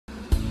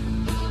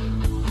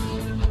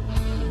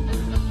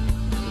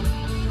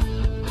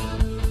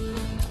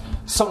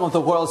Some of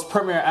the world's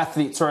premier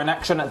athletes were in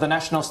action at the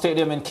National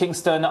Stadium in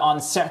Kingston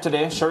on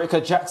Saturday.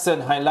 Shericka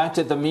Jackson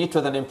highlighted the meet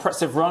with an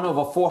impressive run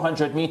over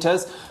 400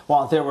 metres,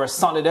 while there were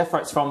solid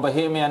efforts from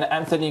Bahamian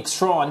Anthony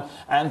Strawn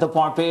and the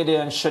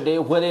Barbadian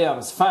Sada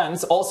Williams.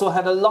 Fans also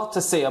had a lot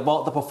to say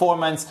about the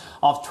performance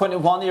of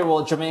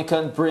 21-year-old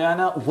Jamaican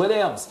Brianna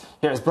Williams.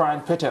 Here's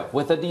Brian Pitter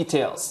with the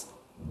details.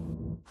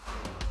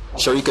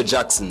 Shericka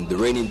Jackson, the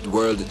reigning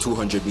world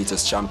 200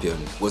 metres champion,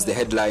 was the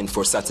headline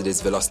for Saturday's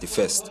Velocity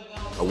Fest,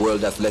 a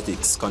World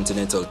Athletics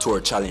Continental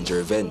Tour Challenger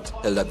event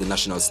held at the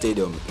National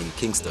Stadium in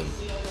Kingston.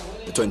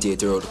 The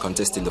 28-year-old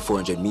contesting the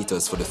 400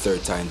 metres for the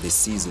third time this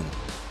season.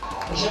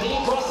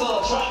 Janine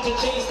Russell trying to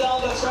chase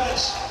down the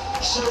stretch.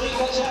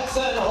 Shericka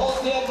Jackson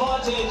holds the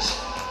advantage.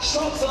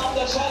 Strokes off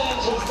the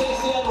challenge of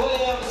Stacey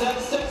Williams and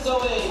steps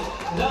away.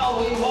 Now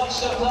we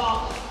watch the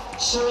clock.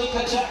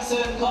 Shericka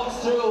Jackson comes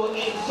through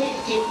in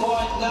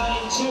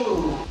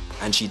 50.92.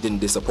 And she didn't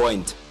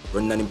disappoint,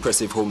 running an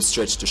impressive home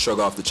stretch to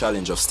shrug off the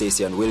challenge of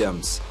Stacey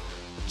Williams.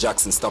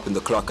 Jackson stopping the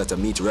clock at a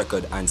meet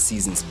record and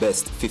season's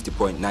best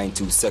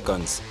 50.92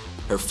 seconds,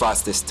 her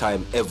fastest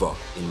time ever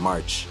in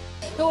March.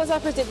 It was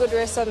a pretty good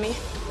race for me.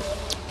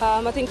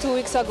 I think 2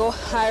 weeks ago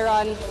I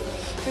ran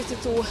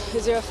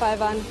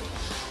 52.05, and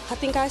I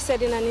think I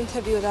said in an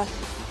interview that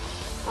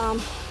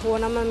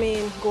one of my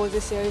main goals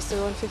this year is to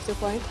run 50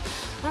 points.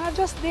 And I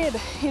just did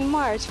in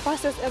March,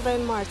 fastest ever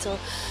in March, so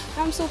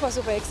I'm super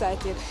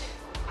excited.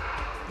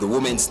 The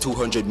women's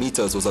 200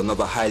 metres was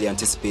another highly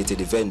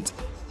anticipated event,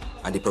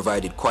 and it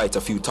provided quite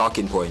a few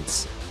talking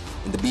points.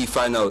 In the B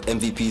final,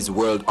 MVP's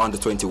world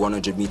under-20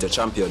 100 metre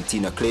champion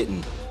Tina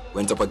Clayton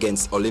went up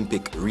against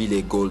Olympic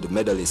relay gold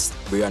medalist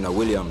Brianna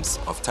Williams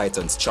of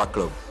Titans Track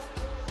Club.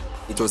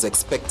 It was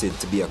expected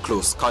to be a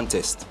close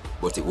contest,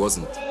 but it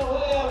wasn't.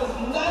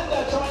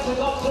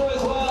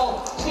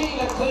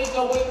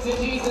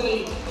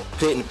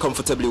 Clayton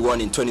comfortably won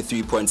in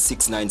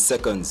 23.69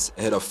 seconds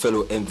ahead of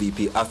fellow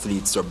MVP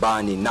athlete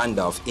Sarbani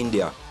Nanda of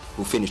India,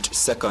 who finished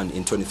second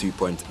in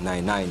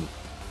 23.99.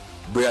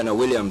 Brianna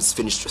Williams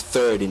finished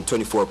third in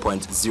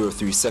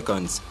 24.03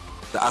 seconds,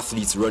 the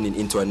athletes running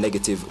into a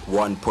negative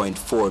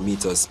 1.4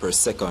 meters per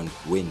second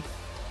wind.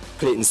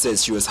 Clayton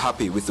says she was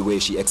happy with the way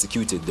she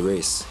executed the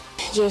race.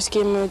 Just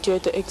came out here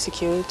to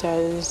execute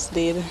as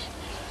did,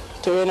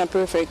 to run a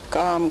perfect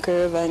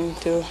curve and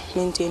to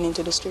maintain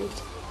into the straight.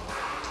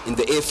 In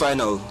the A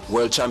final,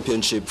 World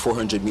Championship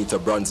 400 meter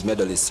bronze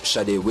medalist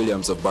Sada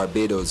Williams of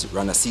Barbados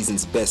ran a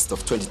season's best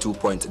of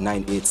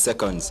 22.98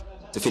 seconds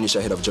to finish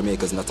ahead of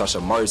Jamaica's Natasha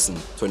Morrison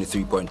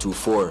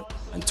 23.24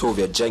 and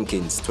Tovia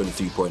Jenkins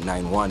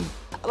 23.91.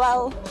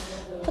 Well,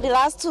 for the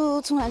last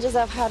two 200s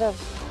I've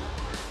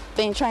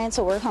been trying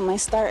to work on my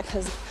start,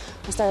 because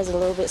my start is a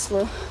little bit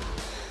slow,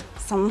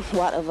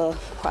 somewhat of a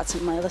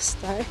quarter-mile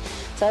start.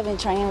 So I've been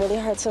trying really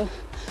hard to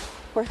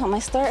work on my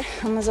start.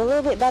 It was a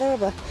little bit better,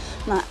 but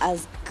not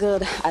as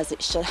good as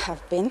it should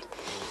have been.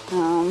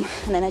 And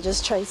then I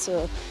just tried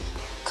to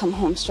come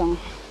home strong.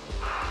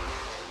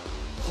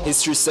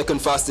 History's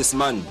second fastest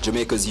man,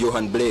 Jamaica's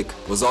Johan Blake,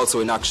 was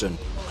also in action,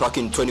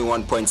 clocking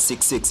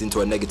 21.66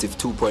 into a negative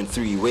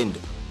 2.3 wind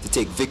to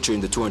take victory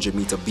in the 200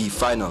 meter B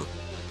final,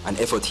 an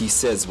effort he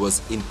says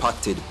was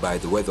impacted by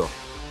the weather.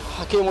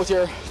 I came out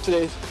here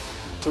today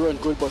to run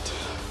good, but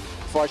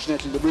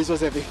fortunately the breeze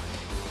was heavy.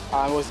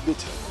 I was a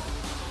bit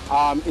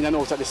in and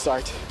out at the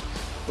start,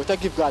 but I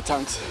give God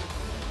thanks.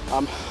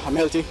 I'm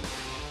healthy,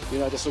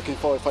 just looking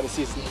forward for the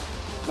season.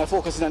 Not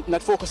focusing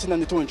on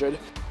the 200.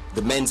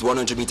 The men's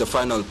 100 meter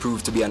final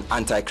proved to be an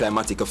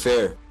anticlimactic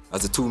affair,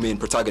 as the two main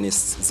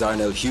protagonists,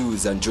 Zarnell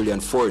Hughes and Julian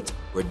Fort,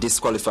 were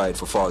disqualified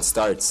for false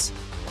starts.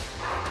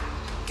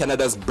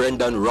 Canada's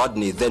Brendan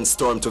Rodney then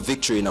stormed to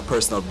victory in a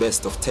personal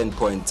best of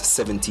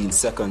 10.17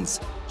 seconds,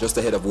 just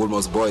ahead of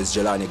Wolmer's boys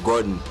Jelani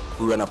Gordon,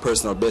 who ran a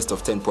personal best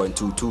of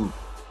 10.22,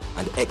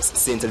 and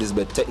ex-St.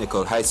 Elizabeth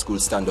Technical High School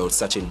standout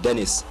Sachin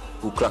Dennis,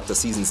 who clocked a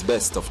season's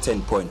best of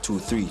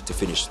 10.23 to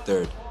finish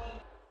third.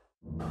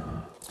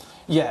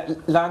 Yeah,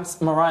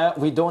 Lance, Mariah,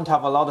 we don't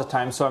have a lot of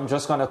time, so I'm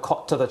just going to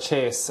cut to the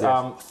chase.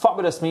 Yes.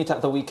 Fabulous meet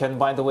at the weekend,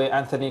 by the way.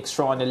 Anthony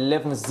Strawn,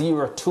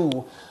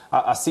 11.02,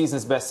 a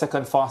season's best,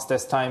 second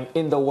fastest time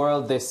in the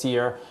world this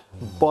year.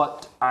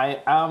 But I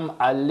am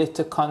a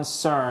little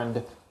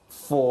concerned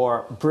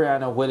for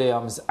Brianna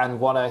Williams and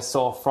what I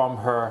saw from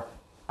her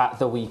at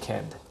the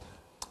weekend.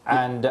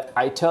 And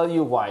I tell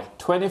you why.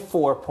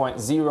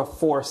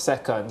 24.04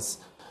 seconds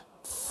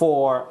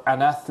for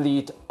an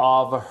athlete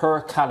of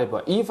her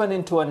caliber, even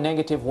into a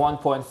negative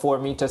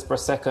 1.4 meters per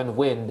second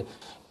wind,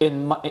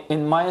 in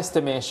my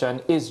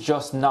estimation, is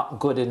just not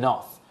good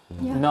enough.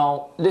 Yeah.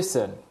 Now,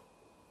 listen,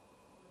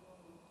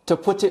 to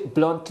put it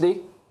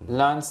bluntly,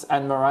 Lance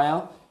and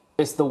Mariah,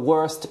 it's the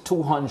worst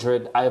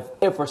 200 I've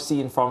ever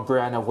seen from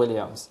Brianna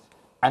Williams.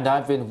 And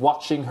I've been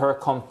watching her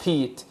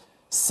compete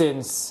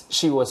since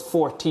she was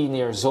 14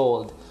 years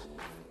old.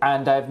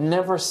 And I've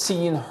never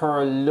seen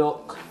her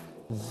look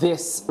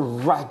this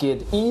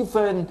ragged.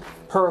 Even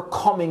her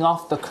coming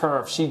off the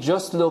curve, she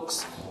just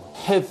looks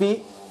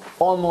heavy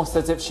almost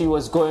as if she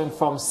was going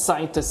from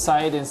side to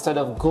side instead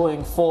of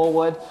going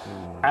forward.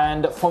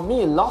 And for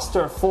me, lost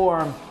her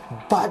form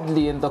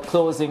badly in the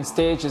closing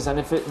stages. And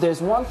if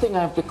there's one thing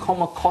I've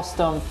become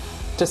accustomed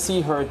to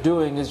see her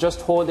doing is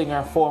just holding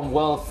her form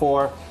well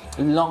for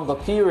longer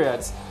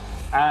periods.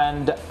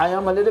 And I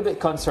am a little bit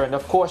concerned.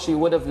 Of course, she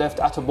would have left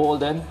Atta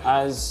Bolden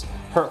as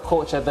her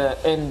coach at the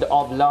end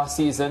of last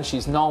season.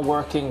 She's now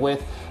working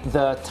with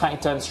the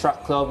Titans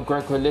Track Club,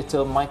 Gregory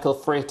Little, Michael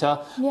Frater,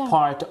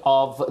 part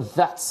of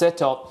that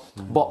setup.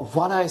 But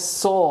what I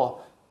saw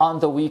on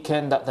the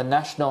weekend at the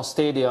National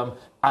Stadium,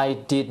 I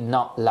did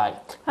not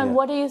like. And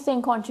what do you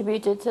think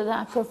contributed to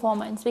that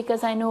performance?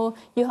 Because I know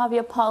you have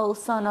your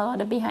pulse on a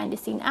lot of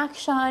behind-the-scene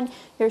action.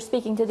 You're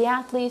speaking to the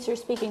athletes. You're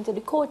speaking to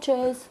the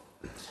coaches.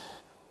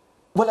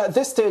 Well, at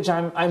this stage,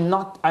 I'm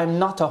not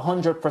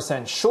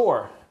 100%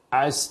 sure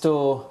as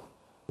to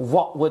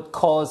what would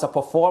cause a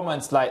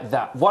performance like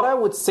that. What I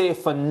would say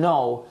for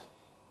now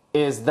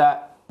is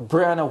that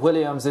Brianna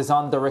Williams is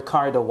on the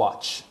Ricardo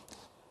watch.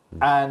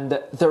 And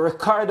the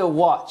Ricardo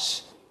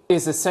watch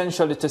is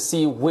essentially to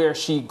see where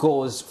she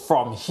goes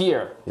from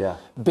here. Yeah.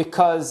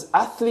 Because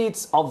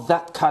athletes of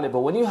that caliber,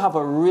 when you have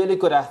a really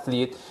good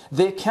athlete,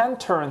 they can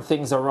turn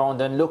things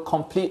around and look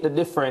completely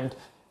different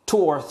 2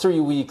 or 3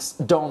 weeks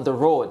down the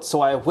road. So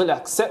I will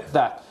accept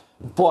that.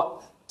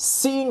 But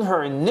seeing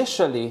her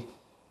initially,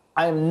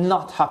 I'm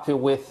not happy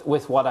with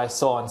what I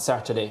saw on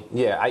Saturday.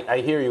 Yeah, I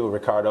hear you,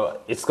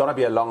 Ricardo. It's going to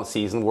be a long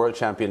season. World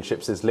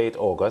Championships is late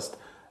August.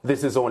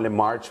 This is only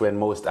March when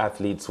most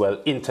athletes, well,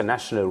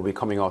 international, will be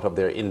coming out of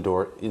their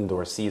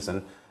indoor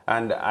season.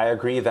 And I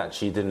agree that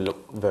she didn't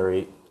look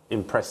very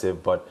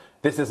impressive, but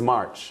this is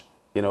March.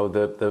 You know,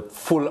 the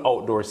full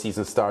outdoor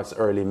season starts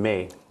early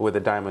May with the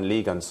Diamond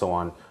League and so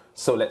on.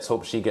 So let's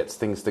hope she gets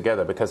things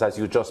together because, as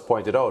you just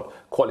pointed out,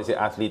 quality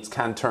athletes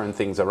can turn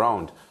things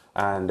around.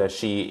 And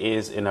she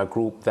is in a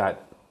group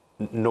that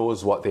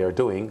knows what they are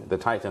doing, the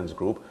Titans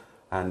group.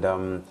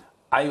 And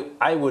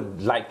I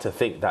would like to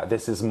think that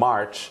this is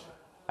March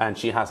and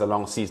she has a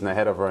long season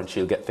ahead of her and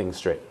she'll get things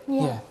straight.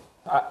 Yeah.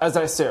 As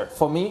I said,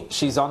 for me,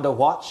 she's on the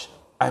watch.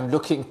 I'm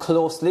looking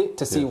closely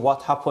to see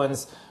what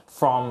happens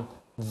from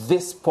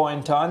this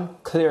point on.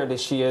 Clearly,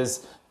 she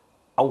is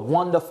a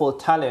wonderful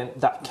talent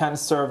that can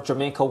serve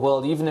Jamaica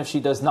well, even if she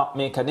does not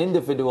make an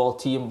individual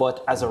team,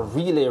 but as a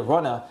relay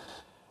runner.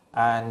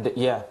 And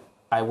yeah,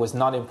 I was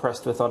not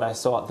impressed with what I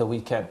saw at the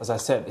weekend. As I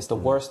said, it's the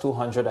worst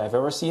 200 I've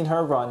ever seen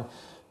her run,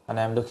 and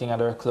I'm looking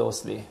at her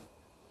closely.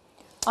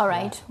 All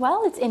right.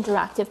 Well, it's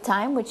interactive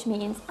time, which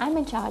means I'm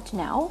in charge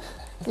now.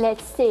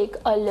 Let's take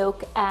a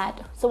look at,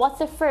 so what's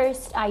the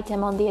first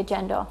item on the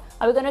agenda?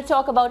 Are we going to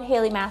talk about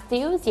Hayley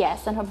Matthews?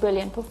 Yes, and her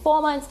brilliant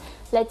performance.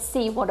 Let's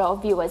see what our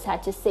viewers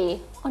had to say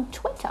on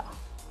Twitter.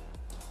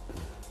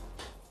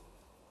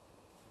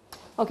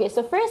 Okay,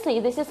 so firstly,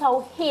 this is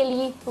how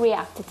Hayley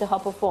reacted to her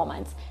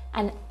performance.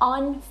 An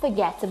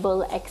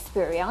unforgettable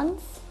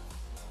experience.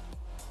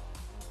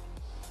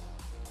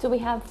 Do we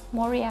have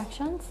more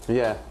reactions?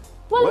 Yeah.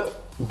 Well,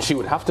 she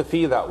would have to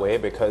feel that way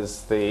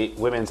because the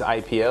women's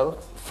IPL,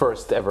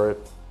 first ever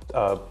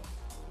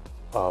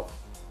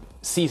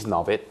season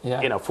of it,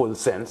 in a full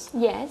sense.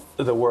 Yes.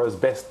 The world's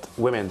best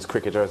women's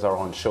cricketers are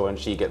on show and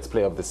she gets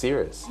Player of the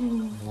Series.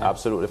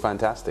 Absolutely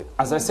fantastic.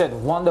 As I said,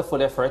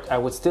 wonderful effort. I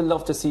would still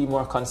love to see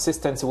more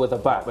consistency with the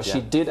bat, but she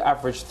did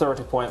average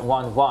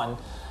 30.11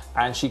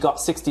 and she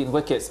got 16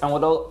 wickets. And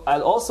what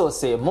I'll also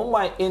say,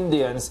 Mumbai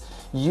Indians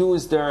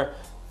used her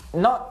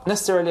not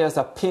necessarily as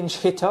a pinch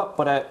hitter,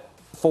 but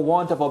for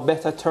want of a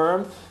better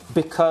term,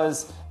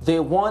 because they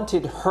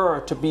wanted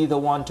her to be the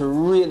one to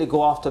really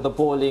go after the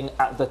bowling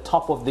at the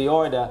top of the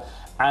order,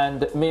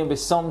 and maybe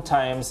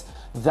sometimes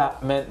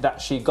that meant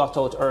that she got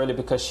out early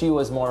because she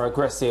was more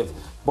aggressive.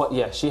 But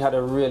yeah, she had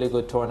a really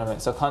good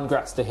tournament. So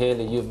congrats to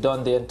Hayley. You've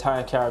done the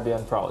entire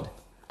Caribbean proud.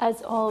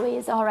 As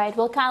always. All right.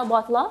 Well, Kyle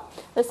Butler,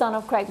 the son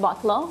of Craig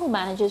Butler, who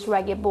manages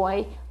Reggae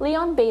Boy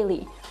Leon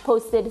Bailey,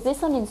 posted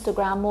this on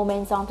Instagram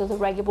moments after the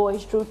Reggae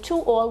Boys drew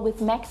 2-2 with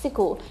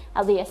Mexico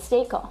at the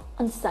Azteca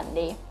on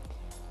Sunday.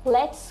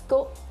 Let's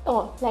go,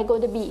 let go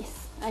the beast,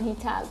 and he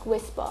tagged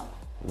Whisper.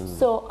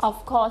 So,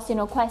 of course, you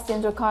know,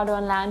 questions, Ricardo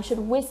and Lance, should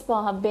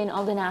Whisper have been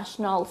on the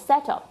national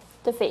setup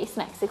to face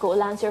Mexico?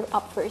 Lance, you're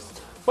up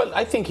first. Well,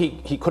 I think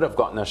he could have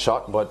gotten a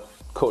shot, but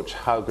Coach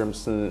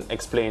Hallgrimsson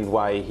explained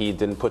why he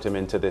didn't put him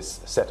into this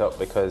setup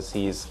because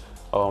he's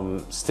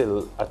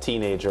still a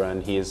teenager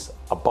and he is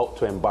about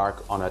to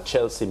embark on a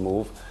Chelsea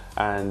move,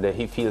 and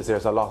he feels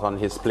there's a lot on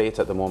his plate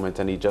at the moment,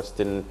 and he just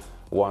didn't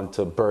want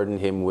to burden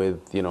him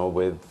with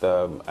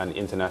an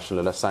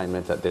international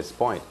assignment at this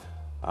point.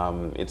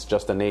 It's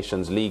just a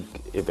Nations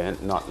League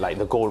event, not like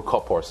the Gold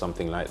Cup or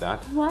something like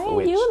that. Why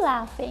are you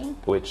laughing?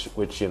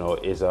 Which you know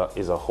is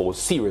a whole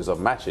series of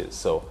matches.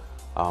 So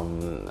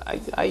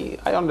I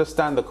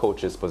understand the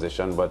coach's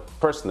position, but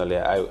personally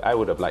I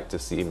would have liked to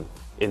see him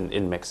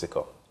in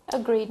Mexico.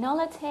 Agreed. Now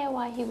let's hear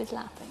why he was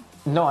laughing.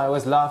 No, I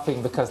was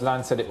laughing because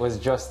Lance said it was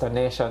just a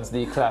Nations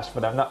League clash,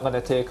 but I'm not going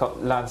to take up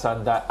Lance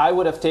on that. I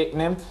would have taken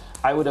him,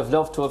 I would have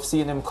loved to have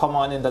seen him come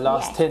on in the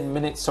last 10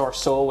 minutes or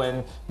so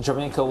when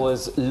Jamaica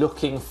was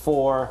looking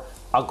for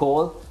a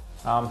goal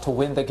to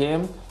win the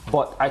game.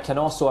 But I can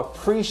also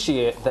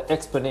appreciate the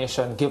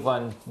explanation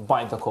given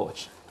by the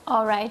coach.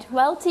 All right.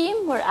 Well,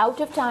 team, we're out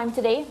of time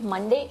today.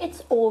 Monday,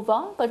 it's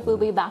over, but we'll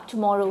be back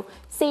tomorrow.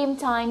 Same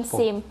time,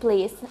 same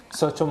place.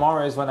 So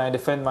tomorrow is when I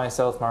defend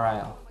myself,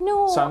 Mariah.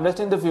 No. So I'm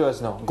letting the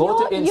viewers know. Go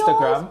to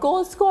Instagram. Your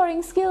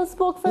goal-scoring skills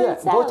spoke for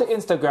itself. Go to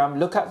Instagram,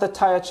 look at the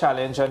tire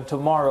challenge, and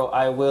tomorrow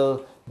I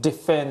will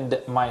defend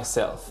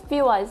myself.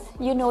 Viewers,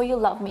 you know you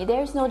love me.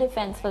 There's no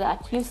defense for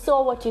that. You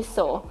saw what you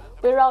saw.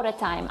 We're out of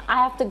time. I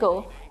have to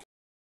go.